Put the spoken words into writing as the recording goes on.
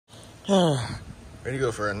Ready to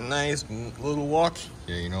go for a nice little walk?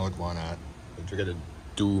 Yeah, you know what? Why not? But you're gonna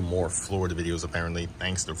do more Florida videos apparently,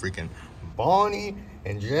 thanks to freaking Bonnie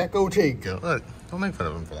and Jack Otega. Look, don't make fun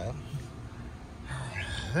of them for that.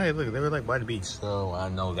 Hey, look, they were like by the beach, so I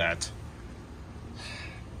know that.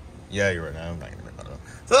 Yeah, you're right. I'm not gonna make fun of them.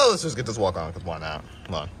 So let's just get this walk on, because why not?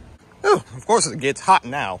 Come on. Oh, of course it gets hot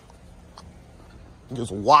now.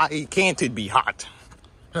 Because why can't it be hot?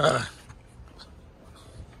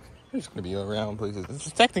 It's gonna be around places. This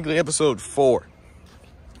is technically episode 4.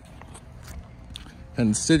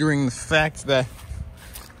 Considering the fact that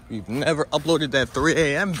we've never uploaded that 3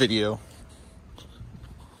 a.m. video.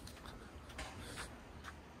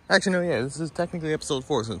 Actually, no, yeah, this is technically episode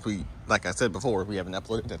 4 since we, like I said before, we haven't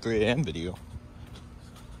uploaded that 3 a.m. video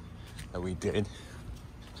that we did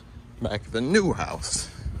back at the new house.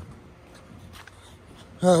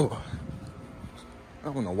 Oh,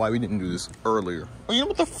 I don't know why we didn't do this earlier. Oh, you know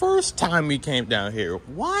what? The first time we came down here,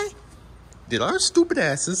 why did our stupid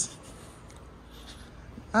asses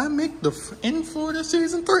make the in Florida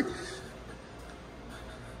season 3?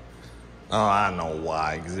 Oh, I know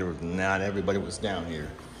why. Because there was not everybody was down here.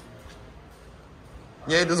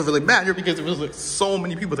 Yeah, it doesn't really matter because there was like so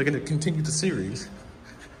many people that are gonna continue the series.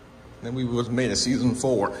 Then we was made a season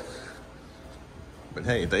 4. But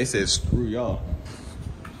hey, they said screw y'all.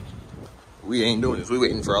 We ain't doing this. We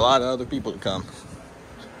waiting for a lot of other people to come.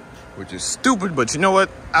 Which is stupid, but you know what?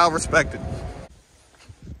 I'll respect it.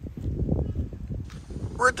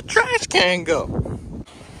 Where'd the trash can go?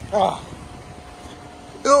 Oh.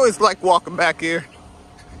 I always like walking back here.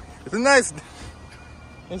 It's a nice...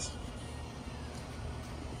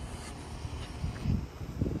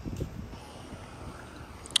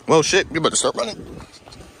 Well, shit, you better start running.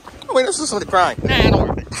 Oh, wait, this is somebody crying. Nah, don't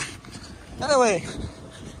worry. Anyway,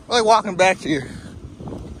 I like walking back here.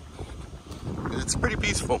 It's pretty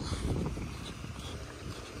peaceful.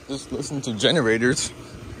 Just listen to generators.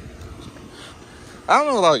 I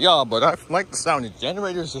don't know about y'all, but I like the sound of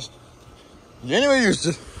generators.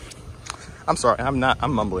 I'm sorry, I'm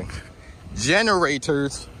mumbling.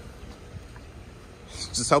 Generators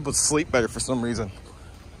just help us sleep better for some reason.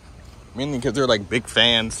 Mainly because they're like big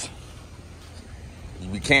fans.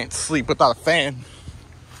 We can't sleep without a fan.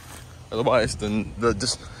 Otherwise, then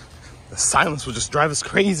the silence will just drive us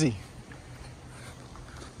crazy.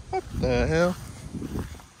 What the hell?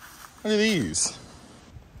 Look at these.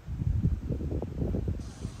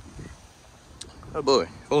 Oh boy,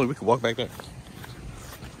 if only we could walk back there.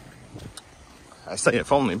 I say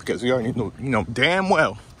if only because we already know damn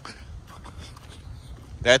well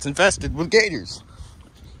that's infested with gators.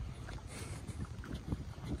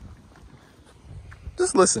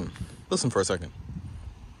 Just listen. Listen for a second.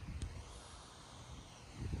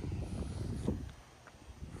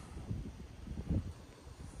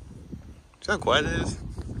 See how quiet it is?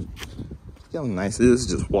 See how nice it is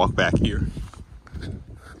to just walk back here.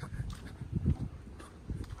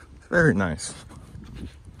 It's very nice.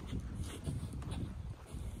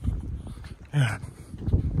 Yeah.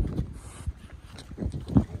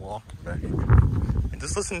 Walk back here. And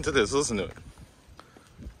just listen to this. Listen to it.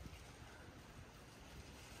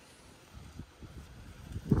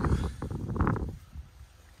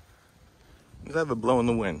 Just have it blow in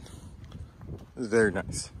the wind. It's very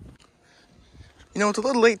nice. You know, it's a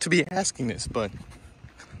little late to be asking this, but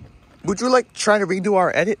would you like to try to redo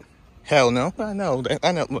our edit? Hell no. I know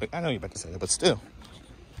you're about to say that, but still.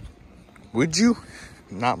 Would you?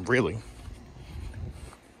 Not really.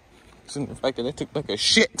 Considering the fact that it took like a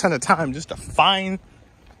shit ton of time just to find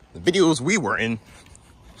the videos we were in.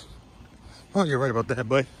 Oh, you're right about that,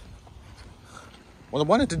 but what I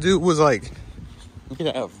wanted to do was like, we could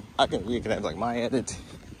have like my edit.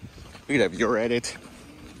 We could have your edit.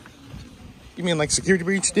 You mean like Security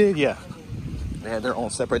Breach did? Yeah. They had their own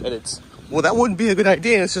separate edits. Well, that wouldn't be a good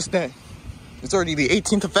idea. It's just that it's already the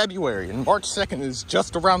 18th of February and March 2nd is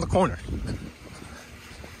just around the corner.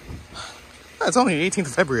 It's only the 18th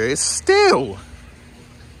of February. It's still...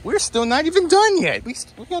 We're still not even done yet. We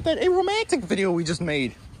got that aromantic video we just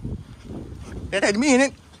made. That had me in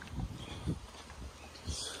it.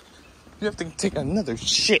 You have to take another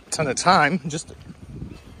shit ton of time just to...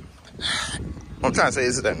 What I'm trying to say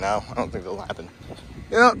is that now. I don't think it'll happen.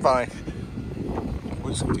 Yeah, fine.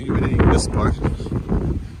 We'll just continue editing this part.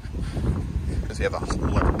 Because we have a whole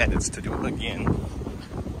lot of edits to do again.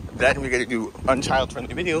 Then we gotta do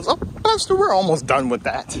unchild-friendly videos. Oh, Buster, we're almost done with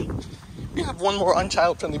that. We have one more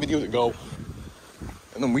unchild-friendly video to go.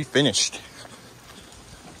 And then we finished.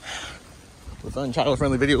 With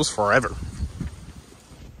unchild-friendly videos forever.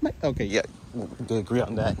 Okay, yeah, we'll agree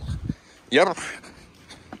on that. Yep.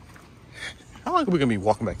 How long are we gonna be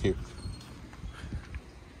walking back here?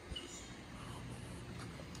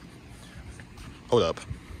 Hold up.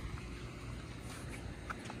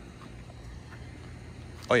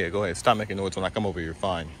 Oh yeah, go ahead. Stop making noise when I come over here.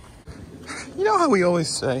 Fine. You know how we always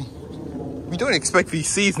say, we don't expect these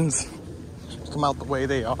seasons to come out the way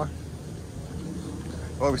they are.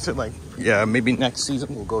 Well, we said like, yeah, maybe next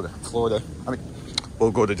season we'll go to Florida. I mean,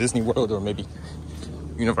 we'll go to Disney World or maybe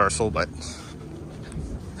Universal, but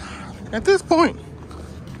at this point,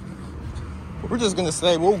 we're just gonna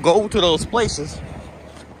say we'll go to those places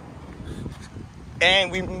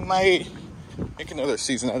and we might make another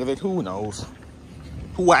season out of it. Who knows?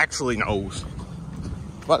 Who actually knows?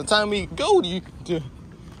 By the time we go to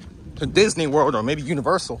Disney World or maybe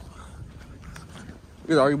Universal,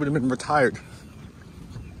 we already would have been retired.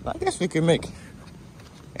 I guess we could make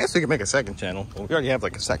a second channel. Well, we already have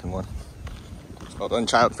like a second one. It's called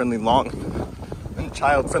Unchild-Friendly Long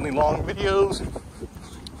videos.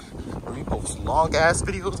 Where we post long ass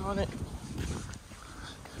videos on it.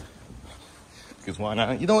 Because why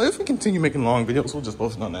not? You know, if we continue making long videos, we'll just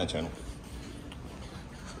post it on that channel.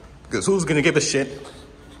 Because who's gonna give a shit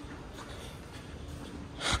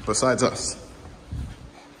besides us?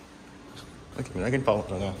 Okay, I can follow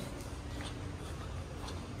it now.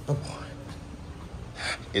 Oh boy.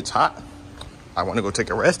 It's hot. I want to go take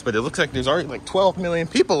a rest, but it looks like there's already like 12 million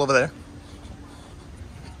people over there.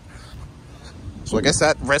 So I guess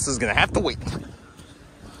that rest is gonna have to wait.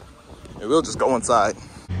 And we'll just go inside.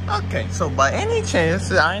 Okay, so by any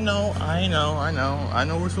chance, I know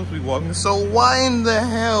we're supposed to be walking. So why in the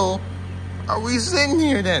hell are we sitting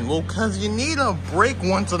here then? Well, cause you need a break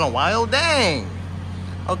once in a while, dang.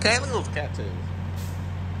 Okay, look at those cattails.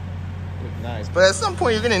 Look nice. But at some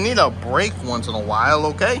point you're gonna need a break once in a while,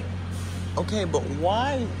 okay? Okay, but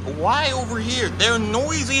why over here? They're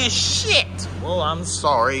noisy as shit. Well, I'm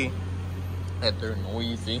sorry that they're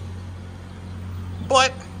noisy.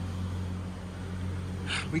 But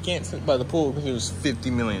we can't sit by the pool because there's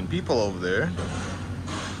 50 million people over there.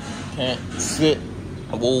 Can't sit.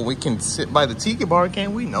 Well, we can sit by the tiki bar,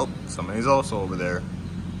 can't we? Nope. Somebody's also over there.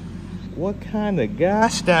 What kind of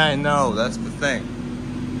gosh do I know? That's the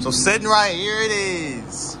thing. So sitting right here it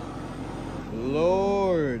is.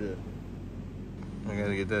 Lord. I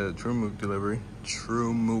gotta get that True Mook delivery.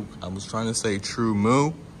 True Mook. I was trying to say True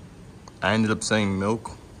Moo. I ended up saying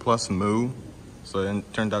milk plus moo. So then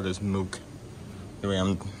it turned out it's mook.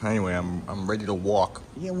 Anyway, I'm ready to walk.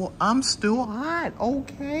 Yeah, well, I'm still hot.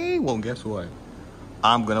 Okay. Well, guess what?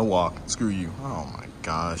 I'm gonna walk. Screw you. Oh my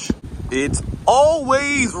gosh. It's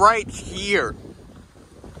always right here.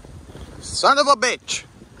 Son of a bitch.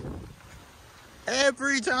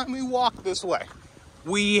 Every time we walk this way,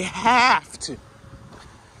 we have to.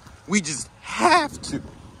 We just have to.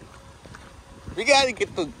 We gotta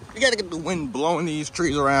get the wind blowing these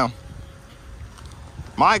trees around.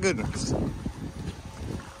 My goodness.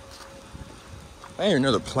 I hear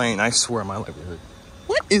another plane, I swear, in my livelihood.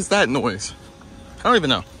 What is that noise? I don't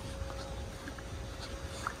even know.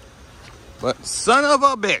 But son of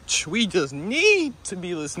a bitch, we just need to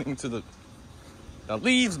be listening to the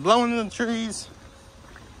leaves blowing in the trees.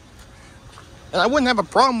 And I wouldn't have a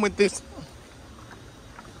problem with this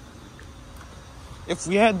if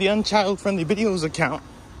we had the Unchild-Friendly Videos account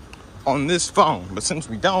on this phone. But since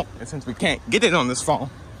we don't, and since we can't get it on this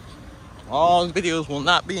phone, all the videos will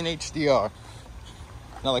not be in HDR.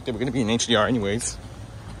 Not like they were going to be in HDR anyways.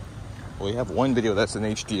 Well, we have one video that's in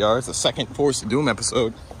HDR. It's the second Force of Doom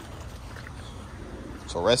episode.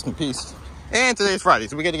 So rest in peace. And today's Friday,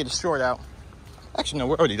 so we got to get a short out. Actually, no,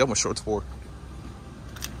 we're already done with shorts 4.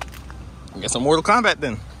 I guess some Mortal Kombat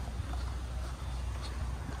then.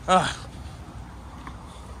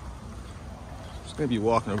 Just gonna be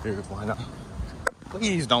walking over here. Why not?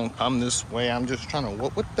 Please don't come this way. I'm just trying to.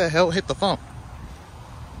 What the hell hit the phone?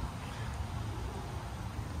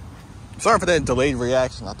 Sorry for that delayed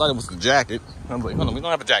reaction. I thought it was the jacket. I'm like, hold on, we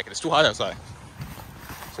don't have a jacket. It's too hot outside.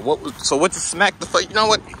 So what just smacked the face? You know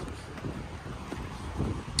what?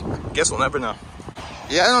 Guess we'll never know.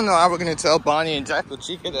 Yeah, I don't know how we're gonna tell Bonnie and Jack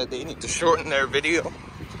Chica that they need to shorten their video.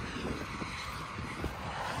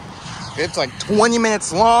 It's like 20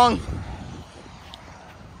 minutes long.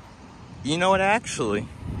 You know what, actually?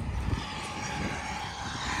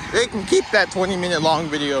 They can keep that 20-minute long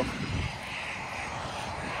video.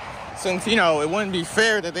 Since, you know, it wouldn't be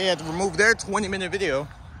fair that they had to remove their 20-minute video.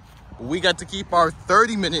 We got to keep our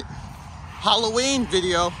 30-minute Halloween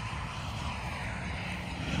video.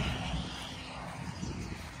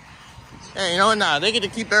 Hey, you know what? Nah, they get to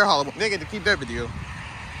keep their Halloween. They get to keep their video.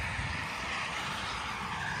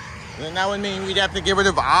 And that would mean we'd have to get rid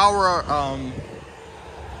of our,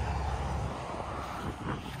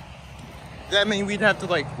 that means we'd have to,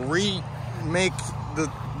 like, remake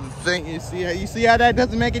the thing. You see how that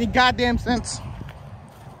doesn't make any goddamn sense?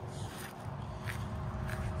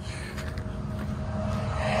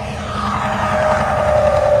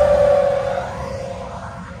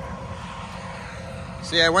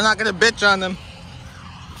 So yeah, we're not gonna bitch on them.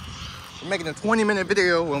 We're making a 20-minute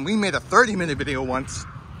video when we made a 30-minute video once.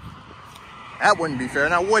 That wouldn't be fair,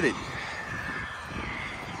 now would it?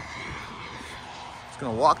 Just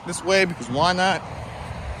gonna walk this way because why not?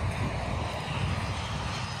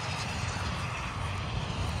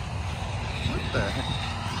 What the heck?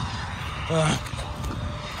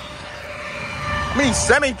 How many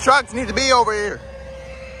semi-trucks need to be over here?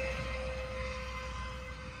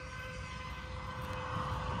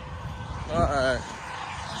 Alright.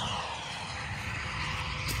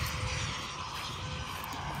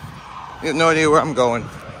 You have no idea where I'm going.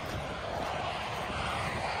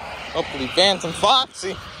 Hopefully Phantom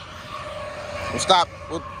Foxy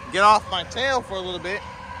will get off my tail for a little bit.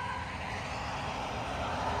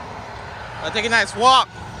 I'll take a nice walk.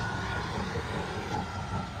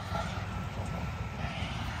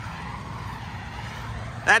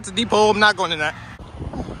 That's a deep hole, I'm not going in that.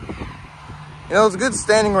 You know, it's good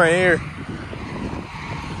standing right here.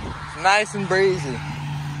 It's nice and breezy.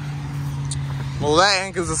 Well, that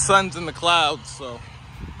ain't because the sun's in the clouds, so.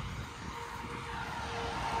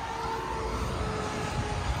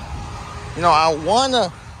 You know, I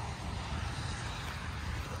wanna,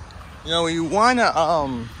 you wanna,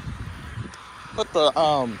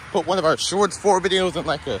 put one of our Shorts 4 videos in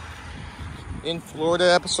like a in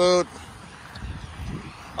Florida episode.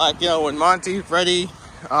 Like, when Monty, Freddie,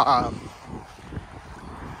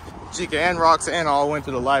 Chica and Roxanne all went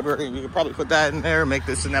to the library. We could probably put that in there, make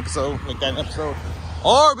that an episode.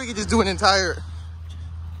 Or we could just do an entire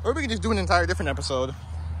different episode.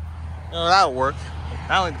 That'll work.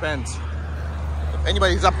 That only depends. If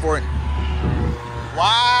anybody's up for it.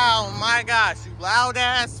 Wow, my gosh, you loud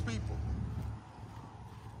ass people.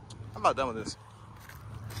 I'm about done with this.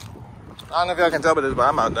 I don't know if y'all can tell by this, but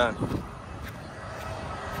I'm about done.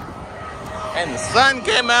 And the sun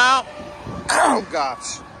came out. Oh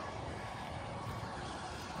gosh.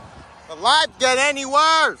 The life get any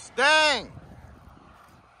worse. Dang.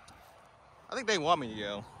 I think they want me to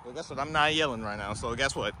yell. But guess what? I'm not yelling right now. So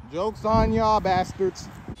guess what? Joke's on y'all, bastards.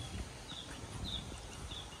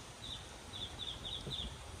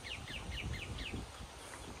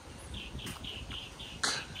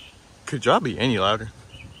 Could y'all be any louder?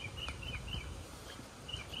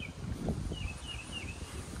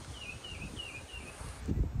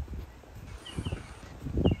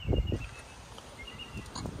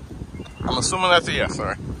 I'm assuming that's a yes,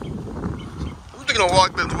 alright. I'm just gonna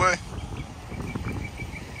walk this way.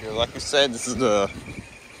 Yeah, like I said, this is a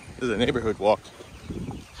neighborhood walk.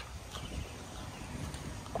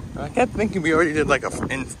 I kept thinking we already did like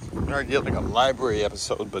a library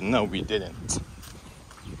episode, but no, we didn't.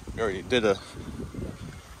 We already did a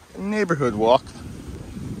neighborhood walk,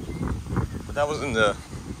 but that was in the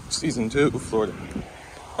season 2 of Florida.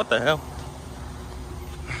 What the hell?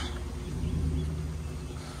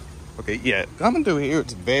 Okay, yeah, coming through here,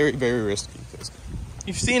 it's very, very risky because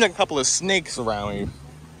you've seen a couple of snakes around here.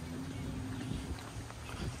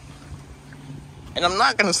 And I'm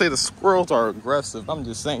not gonna say the squirrels are aggressive. I'm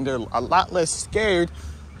just saying they're a lot less scared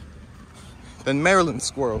than Maryland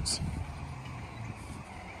squirrels.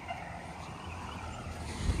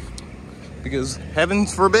 Because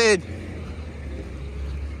heavens forbid.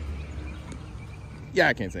 Yeah,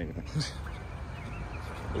 I can't say anything.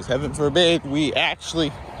 Because heaven forbid we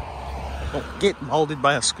actually don't get molded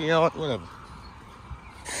by a squirrel, whatever.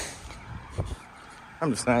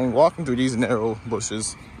 I'm just saying, walking through these narrow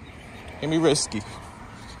bushes can be risky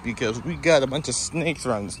because we got a bunch of snakes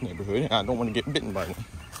around this neighborhood and I don't want to get bitten by one.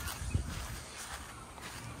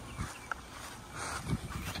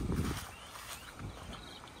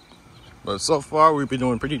 But so far we've been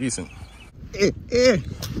doing pretty decent.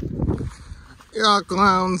 Y'all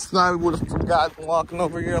clowns thought we would have forgotten walking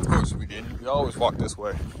over here. Of course we did. We always walk this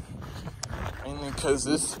way. Mainly because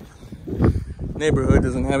this neighborhood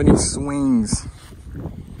doesn't have any swings.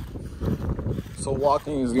 So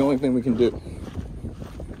walking is the only thing we can do.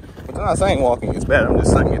 But I'm not saying walking is bad, I'm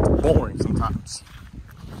just saying it's boring sometimes.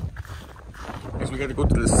 Because we gotta go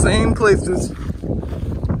to the same places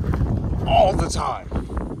all the time.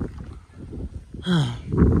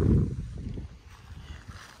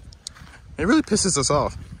 It really pisses us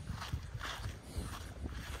off.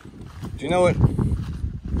 Do you know what?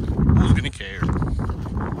 Who's gonna care?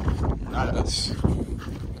 Not us.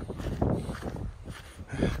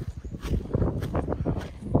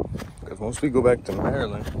 Because once we go back to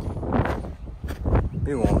Maryland,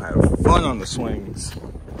 we won't have fun on the swings.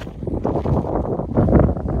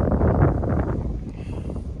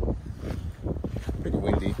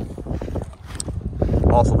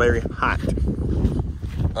 also very hot,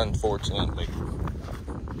 unfortunately.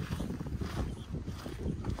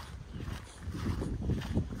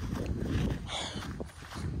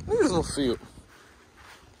 Look at this little field.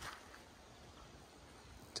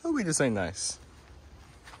 Tell me this ain't nice.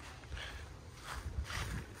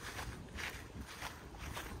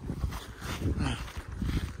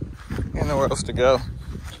 Ain't nowhere else to go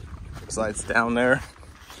besides down there.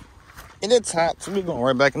 And it's hot, so we're going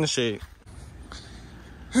right back in the shade.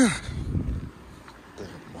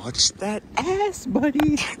 Watch that ass,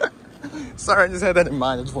 buddy. Sorry, I just had that in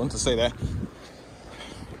mind. I just wanted to say that.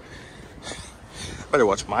 Better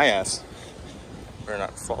watch my ass. Better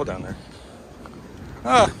not fall down there.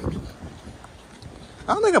 I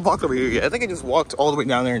don't think I walked over here yet. I think I just walked all the way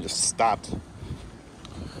down there and just stopped.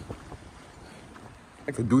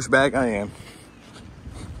 Like the douchebag I am.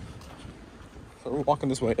 So we're walking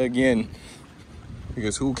this way again.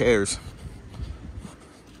 Because who cares?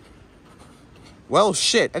 Well,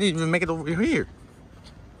 shit. I didn't even make it over here.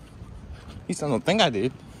 At least I don't think I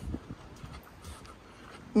did.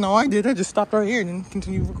 No, I did. I just stopped right here and then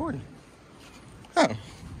continued recording. Oh.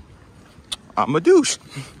 I'm a douche.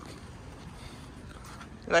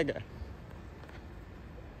 That guy.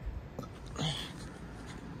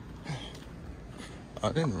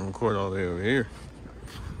 I didn't record all the way over here.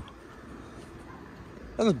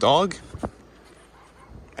 That's a dog.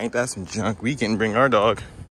 Ain't that some junk? We can bring our dog.